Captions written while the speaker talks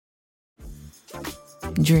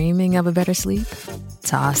Dreaming of a better sleep?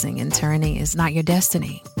 Tossing and turning is not your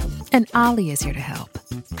destiny. And Ollie is here to help.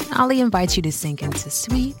 Ollie invites you to sink into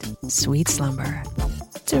sweet, sweet slumber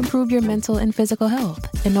to improve your mental and physical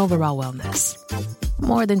health and overall wellness.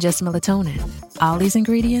 More than just melatonin, Ollie's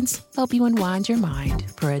ingredients help you unwind your mind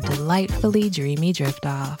for a delightfully dreamy drift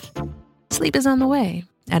off. Sleep is on the way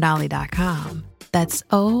at Ollie.com. That's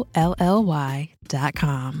OLLY.com.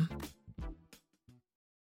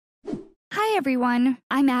 Hi, everyone.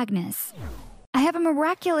 I'm Agnes. I have a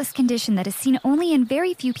miraculous condition that is seen only in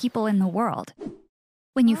very few people in the world.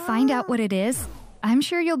 When you find out what it is, I'm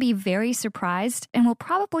sure you'll be very surprised and will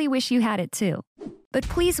probably wish you had it too. But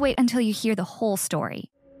please wait until you hear the whole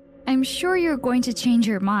story. I'm sure you're going to change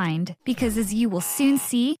your mind because, as you will soon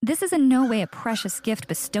see, this is in no way a precious gift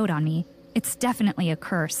bestowed on me. It's definitely a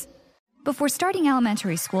curse. Before starting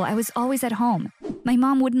elementary school, I was always at home. My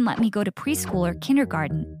mom wouldn't let me go to preschool or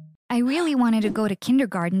kindergarten. I really wanted to go to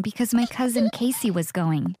kindergarten because my cousin Casey was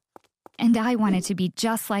going. And I wanted to be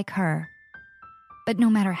just like her. But no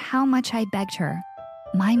matter how much I begged her,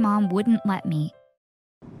 my mom wouldn't let me.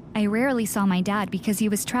 I rarely saw my dad because he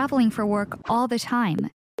was traveling for work all the time.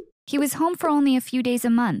 He was home for only a few days a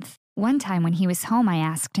month. One time when he was home, I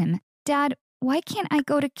asked him, "Dad, why can't I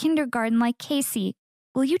go to kindergarten like Casey?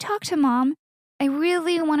 Will you talk to Mom? I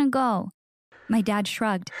really want to go." My dad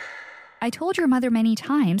shrugged. "I told your mother many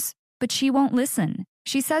times, but she won't listen.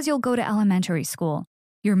 She says you'll go to elementary school.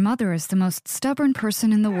 Your mother is the most stubborn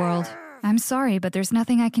person in the world. I'm sorry, but there's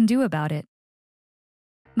nothing I can do about it."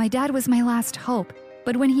 My dad was my last hope,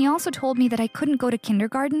 but when he also told me that I couldn't go to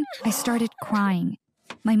kindergarten, I started crying.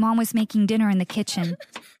 My mom was making dinner in the kitchen.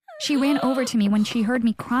 She ran over to me when she heard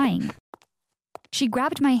me crying. She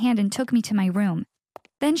grabbed my hand and took me to my room.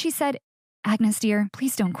 Then she said, "Agnes, dear,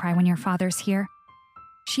 please don't cry when your father's here."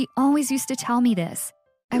 She always used to tell me this.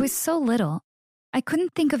 I was so little. I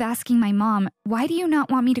couldn't think of asking my mom, "Why do you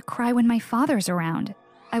not want me to cry when my father's around?"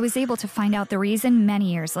 I was able to find out the reason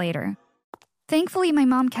many years later. Thankfully, my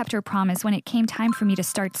mom kept her promise when it came time for me to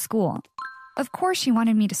start school. Of course, she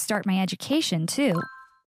wanted me to start my education, too.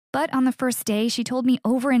 But on the first day, she told me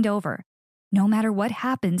over and over, "No matter what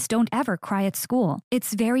happens, don't ever cry at school.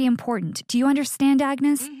 It's very important. Do you understand,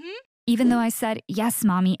 Agnes?" Mm-hmm. Even though I said, "Yes,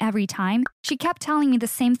 Mommy," every time, she kept telling me the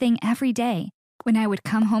same thing every day. When I would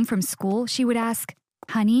come home from school, she would ask,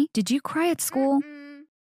 "Honey, did you cry at school?" Mm-hmm.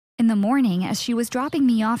 In the morning, as she was dropping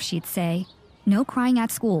me off, she'd say, "No crying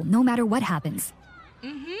at school, no matter what happens."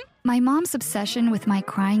 Mm-hmm. My mom's obsession with my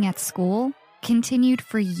crying at school continued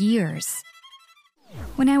for years.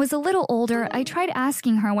 When I was a little older, I tried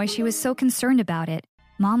asking her why she was so concerned about it.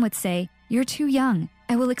 Mom would say, "You're too young.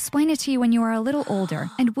 I will explain it to you when you are a little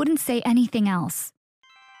older," and wouldn't say anything else.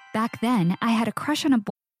 Back then, I had a crush on a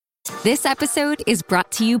boy. This episode is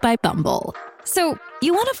brought to you by Bumble. So,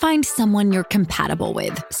 you want to find someone you're compatible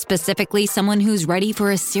with, specifically someone who's ready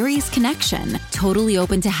for a serious connection, totally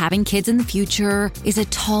open to having kids in the future, is a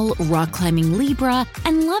tall, rock-climbing Libra,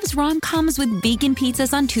 and loves rom-coms with vegan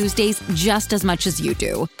pizzas on Tuesdays just as much as you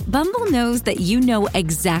do. Bumble knows that you know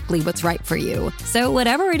exactly what's right for you. So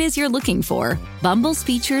whatever it is you're looking for, Bumble's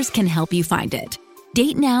features can help you find it.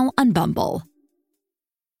 Date now on Bumble.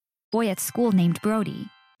 Boy at school named Brody.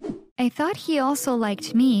 I thought he also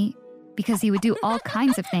liked me, because he would do all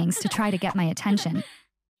kinds of things to try to get my attention.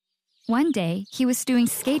 One day, he was doing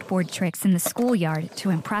skateboard tricks in the schoolyard to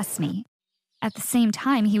impress me. At the same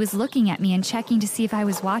time, he was looking at me and checking to see if I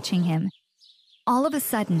was watching him. All of a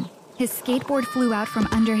sudden, his skateboard flew out from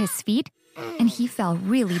under his feet, and he fell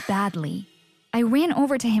really badly. I ran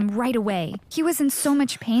over to him right away. He was in so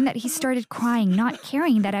much pain that he started crying, not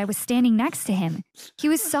caring that I was standing next to him. He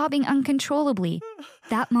was sobbing uncontrollably.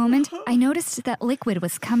 That moment, I noticed that liquid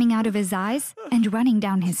was coming out of his eyes and running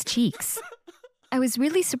down his cheeks. I was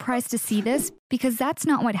really surprised to see this because that's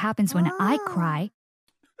not what happens when I cry.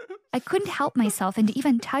 I couldn't help myself and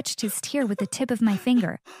even touched his tear with the tip of my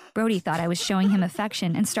finger. Brody thought I was showing him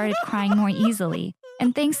affection and started crying more easily.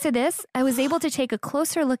 And thanks to this, I was able to take a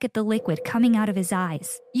closer look at the liquid coming out of his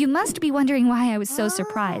eyes. You must be wondering why I was so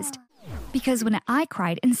surprised. Because when I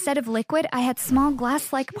cried, instead of liquid, I had small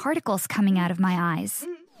glass-like particles coming out of my eyes.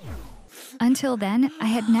 Until then, I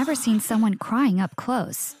had never seen someone crying up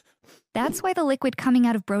close. That's why the liquid coming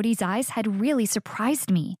out of Brody's eyes had really surprised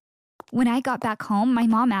me. When I got back home, my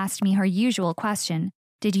mom asked me her usual question,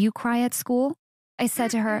 "Did you cry at school?" I said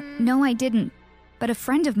to her, "No, I didn't, but a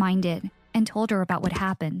friend of mine did," and told her about what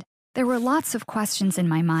happened. There were lots of questions in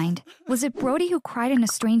my mind. Was it Brody who cried in a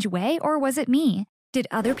strange way, or was it me? Did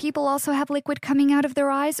other people also have liquid coming out of their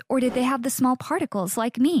eyes, or did they have the small particles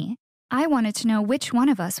like me? I wanted to know which one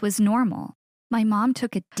of us was normal. My mom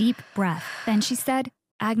took a deep breath. Then she said,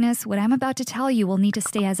 "Agnes, what I'm about to tell you will need to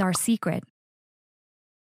stay as our secret.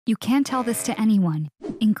 You can't tell this to anyone,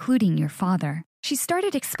 including your father." She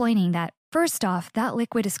started explaining that, first off, that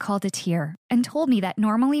liquid is called a tear, and told me that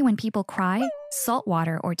normally when people cry, salt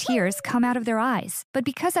water or tears come out of their eyes. But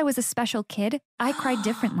because I was a special kid, I cried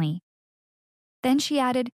differently. Then she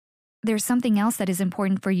added, "There's something else that is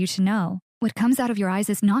important for you to know. What comes out of your eyes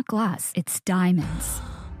is not glass, it's diamonds."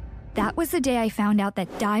 That was the day I found out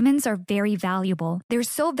that diamonds are very valuable. They're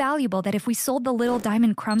so valuable that if we sold the little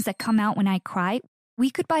diamond crumbs that come out when I cry, we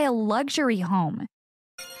could buy a luxury home.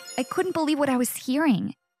 I couldn't believe what I was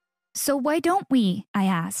hearing. "So why don't we?" I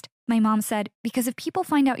asked. My mom said, "Because if people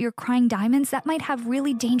find out you're crying diamonds, that might have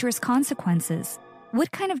really dangerous consequences."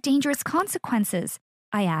 "What kind of dangerous consequences?"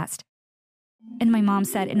 I asked. And my mom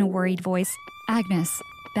said in a worried voice, "Agnes,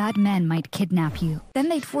 bad men might kidnap you. Then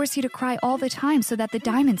they'd force you to cry all the time so that the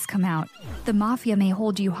diamonds come out. The mafia may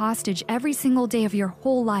hold you hostage every single day of your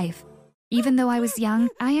whole life." Even though I was young,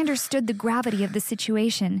 I understood the gravity of the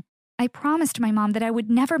situation. I promised my mom that I would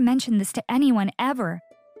never mention this to anyone ever.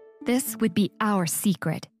 This would be our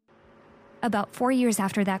secret. About 4 years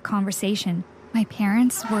after that conversation, my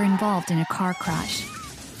parents were involved in a car crash.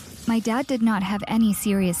 My dad did not have any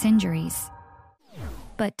serious injuries.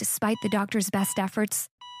 But despite the doctor's best efforts,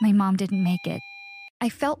 my mom didn't make it. I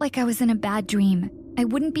felt like I was in a bad dream. I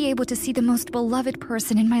wouldn't be able to see the most beloved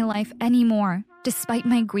person in my life anymore. Despite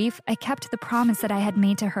my grief, I kept the promise that I had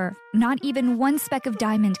made to her. Not even one speck of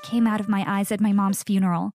diamond came out of my eyes at my mom's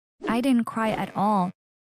funeral. I didn't cry at all.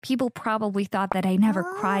 People probably thought that I never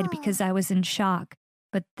cried because I was in shock,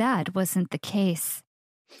 but that wasn't the case.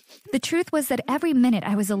 The truth was that every minute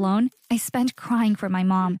I was alone, I spent crying for my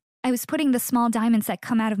mom. I was putting the small diamonds that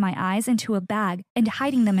come out of my eyes into a bag and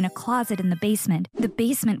hiding them in a closet in the basement. The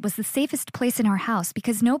basement was the safest place in our house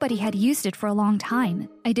because nobody had used it for a long time.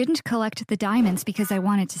 I didn't collect the diamonds because I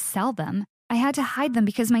wanted to sell them. I had to hide them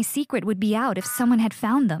because my secret would be out if someone had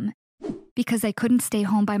found them. Because I couldn't stay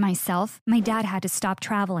home by myself, my dad had to stop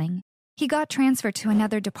traveling. He got transferred to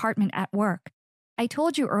another department at work. I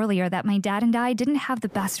told you earlier that my dad and I didn't have the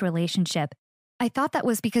best relationship. I thought that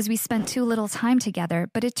was because we spent too little time together,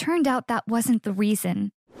 but it turned out that wasn't the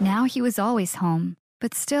reason. Now he was always home,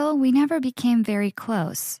 but still, we never became very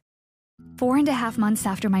close. 4.5 months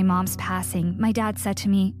after my mom's passing, my dad said to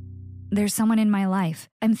me, "There's someone in my life.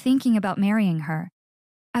 I'm thinking about marrying her."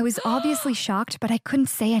 I was obviously shocked, but I couldn't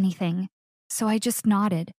say anything, so I just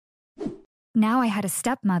nodded. Now I had a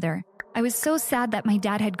stepmother. I was so sad that my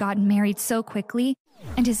dad had gotten married so quickly,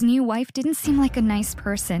 and his new wife didn't seem like a nice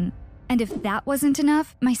person. And if that wasn't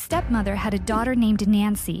enough, my stepmother had a daughter named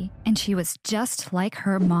Nancy, and she was just like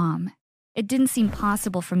her mom. It didn't seem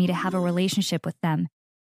possible for me to have a relationship with them.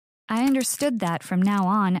 I understood that from now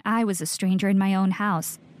on, I was a stranger in my own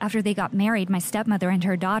house. After they got married, my stepmother and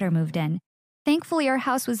her daughter moved in. Thankfully, our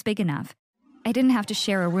house was big enough. I didn't have to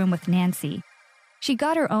share a room with Nancy. She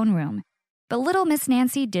got her own room, but little Miss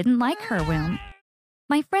Nancy didn't like her room.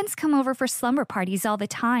 My friends come over for slumber parties all the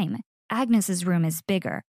time. Agnes's room is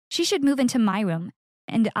bigger. She should move into my room,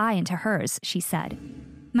 and I into hers, she said.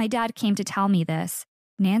 My dad came to tell me this.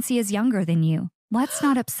 "Nancy is younger than you. Let's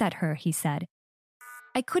not upset her," he said.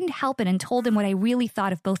 I couldn't help it and told him what I really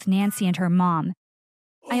thought of both Nancy and her mom.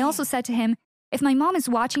 I also said to him, "If my mom is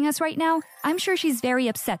watching us right now, I'm sure she's very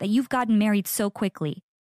upset that you've gotten married so quickly."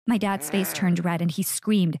 My dad's face turned red and he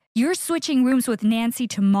screamed, "You're switching rooms with Nancy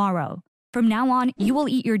tomorrow. From now on, you will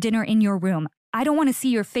eat your dinner in your room. I don't want to see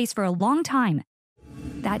your face for a long time."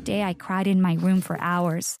 That day, I cried in my room for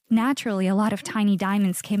hours. Naturally, a lot of tiny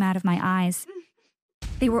diamonds came out of my eyes.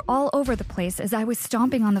 They were all over the place as I was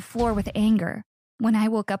stomping on the floor with anger. When I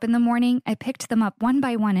woke up in the morning, I picked them up one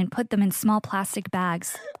by one and put them in small plastic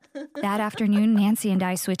bags. That afternoon, Nancy and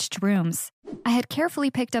I switched rooms. I had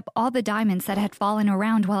carefully picked up all the diamonds that had fallen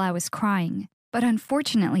around while I was crying. But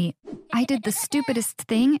unfortunately, I did the stupidest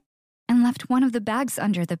thing and left one of the bags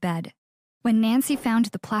under the bed. When Nancy found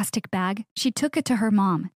the plastic bag, she took it to her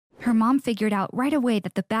mom. Her mom figured out right away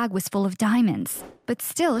that the bag was full of diamonds. But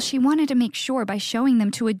still, she wanted to make sure by showing them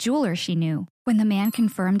to a jeweler she knew. When the man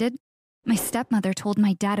confirmed it, my stepmother told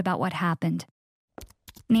my dad about what happened.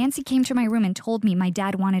 Nancy came to my room and told me my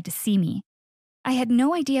dad wanted to see me. I had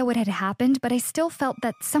no idea what had happened, but I still felt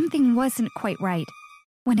that something wasn't quite right.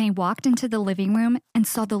 When I walked into the living room and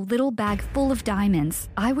saw the little bag full of diamonds,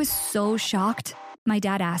 I was so shocked. My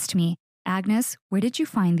dad asked me, "Agnes, where did you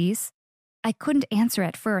find these?" I couldn't answer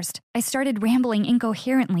at first. I started rambling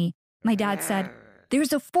incoherently. My dad said,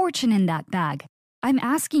 "There's a fortune in that bag. I'm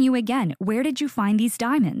asking you again, where did you find these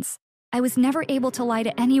diamonds?" I was never able to lie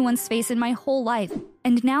to anyone's face in my whole life.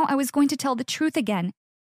 and now I was going to tell the truth again.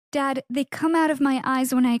 Dad, they come out of my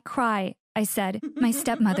eyes when I cry, I said. My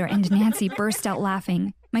stepmother and Nancy burst out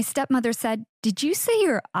laughing. My stepmother said, "Did you say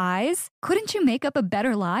your eyes? Couldn't you make up a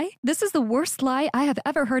better lie? This is the worst lie I have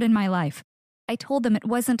ever heard in my life." I told them it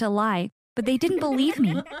wasn't a lie, but they didn't believe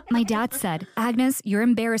me. My dad said, "Agnes, you're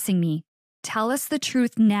embarrassing me. Tell us the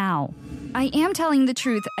truth now." "I am telling the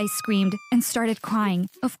truth," I screamed and started crying.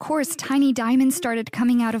 Of course, tiny diamonds started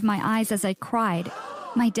coming out of my eyes as I cried.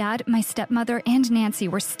 My dad, my stepmother, and Nancy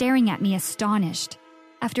were staring at me astonished.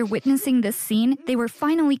 After witnessing this scene, they were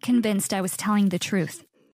finally convinced I was telling the truth.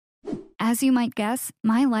 As you might guess,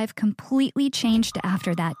 my life completely changed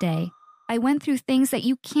after that day. I went through things that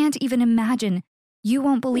you can't even imagine. You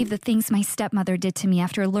won't believe the things my stepmother did to me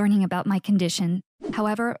after learning about my condition.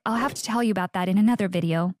 However, I'll have to tell you about that in another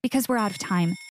video because we're out of time.